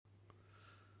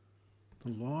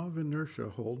The law of inertia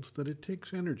holds that it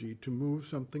takes energy to move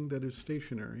something that is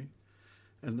stationary,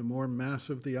 and the more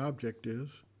massive the object is,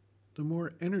 the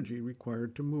more energy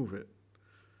required to move it.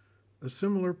 A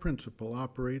similar principle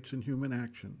operates in human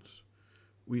actions.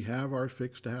 We have our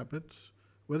fixed habits,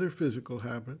 whether physical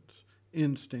habits,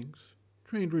 instincts,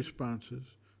 trained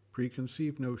responses,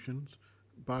 preconceived notions,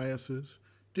 biases,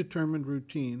 determined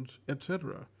routines,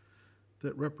 etc.,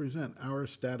 that represent our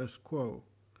status quo.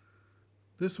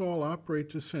 This all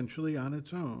operates essentially on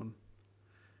its own,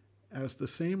 as the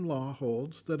same law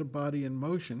holds that a body in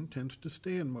motion tends to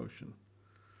stay in motion.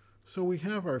 So we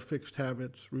have our fixed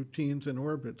habits, routines, and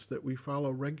orbits that we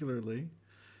follow regularly,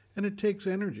 and it takes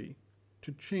energy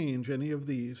to change any of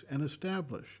these and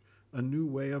establish a new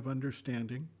way of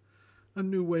understanding, a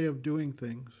new way of doing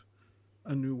things,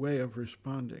 a new way of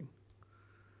responding.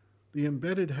 The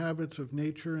embedded habits of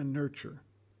nature and nurture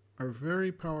are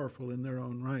very powerful in their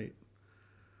own right.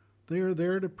 They are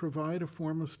there to provide a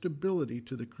form of stability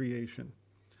to the creation,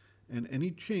 and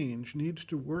any change needs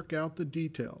to work out the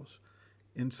details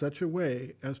in such a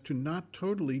way as to not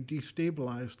totally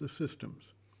destabilize the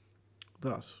systems.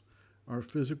 Thus, our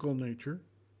physical nature,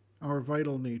 our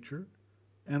vital nature,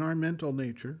 and our mental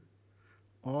nature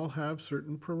all have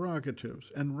certain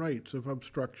prerogatives and rights of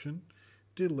obstruction,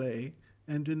 delay,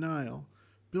 and denial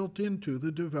built into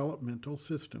the developmental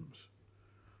systems.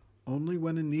 Only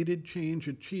when a needed change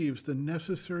achieves the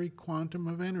necessary quantum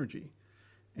of energy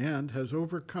and has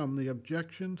overcome the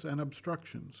objections and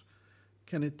obstructions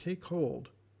can it take hold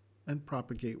and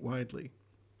propagate widely.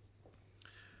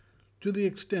 To the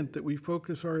extent that we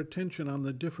focus our attention on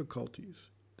the difficulties,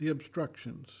 the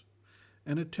obstructions,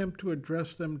 and attempt to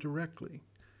address them directly,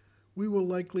 we will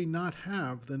likely not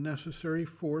have the necessary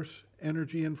force,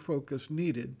 energy, and focus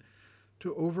needed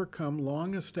to overcome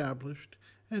long-established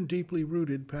and deeply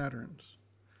rooted patterns.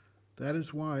 That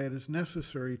is why it is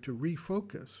necessary to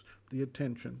refocus the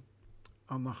attention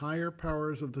on the higher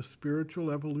powers of the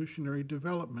spiritual evolutionary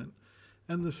development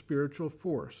and the spiritual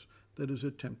force that is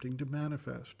attempting to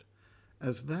manifest,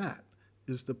 as that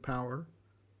is the power,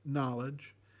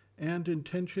 knowledge, and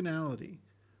intentionality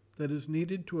that is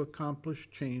needed to accomplish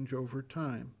change over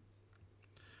time.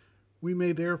 We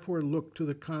may therefore look to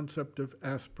the concept of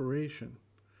aspiration,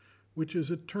 which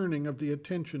is a turning of the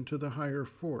attention to the higher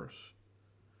force,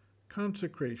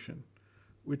 consecration,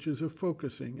 which is a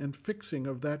focusing and fixing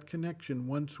of that connection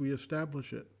once we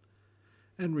establish it,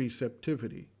 and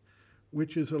receptivity,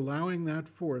 which is allowing that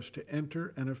force to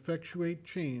enter and effectuate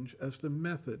change as the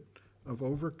method of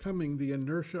overcoming the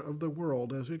inertia of the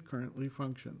world as it currently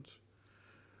functions.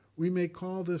 We may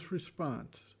call this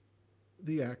response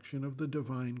the action of the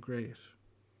divine grace.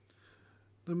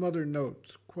 The Mother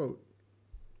notes, quote,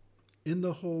 "In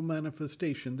the whole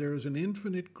manifestation, there is an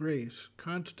infinite grace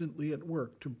constantly at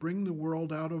work to bring the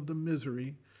world out of the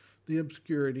misery, the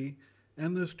obscurity,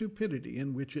 and the stupidity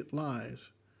in which it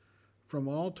lies. From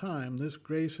all time, this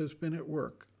grace has been at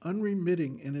work,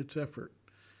 unremitting in its effort.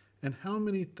 And how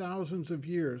many thousands of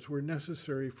years were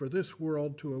necessary for this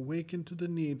world to awaken to the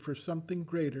need for something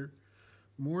greater,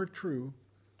 more true,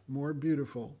 more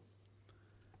beautiful?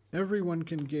 Everyone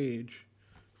can gauge,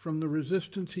 from the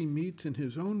resistance he meets in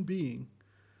his own being,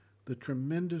 the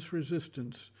tremendous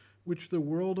resistance which the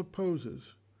world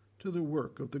opposes to the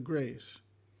work of the grace.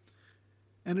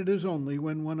 And it is only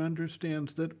when one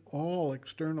understands that all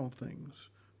external things,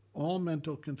 all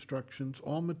mental constructions,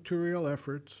 all material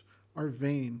efforts are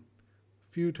vain,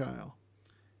 futile,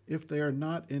 if they are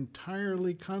not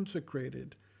entirely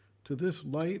consecrated to this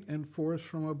light and force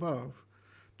from above,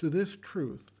 to this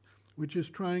truth which is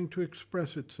trying to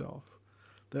express itself,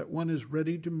 that one is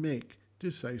ready to make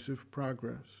decisive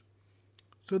progress.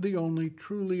 So the only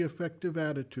truly effective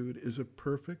attitude is a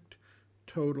perfect,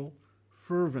 total,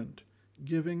 fervent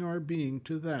giving our being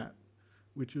to that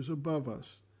which is above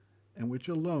us and which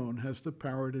alone has the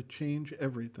power to change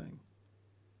everything."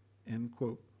 End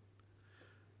quote.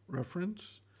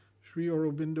 Reference, Sri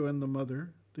Aurobindo and the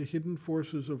Mother, The Hidden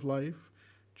Forces of Life,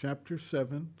 Chapter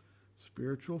 7,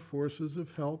 Spiritual Forces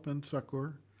of Help and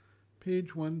Succor,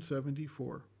 page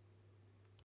 174.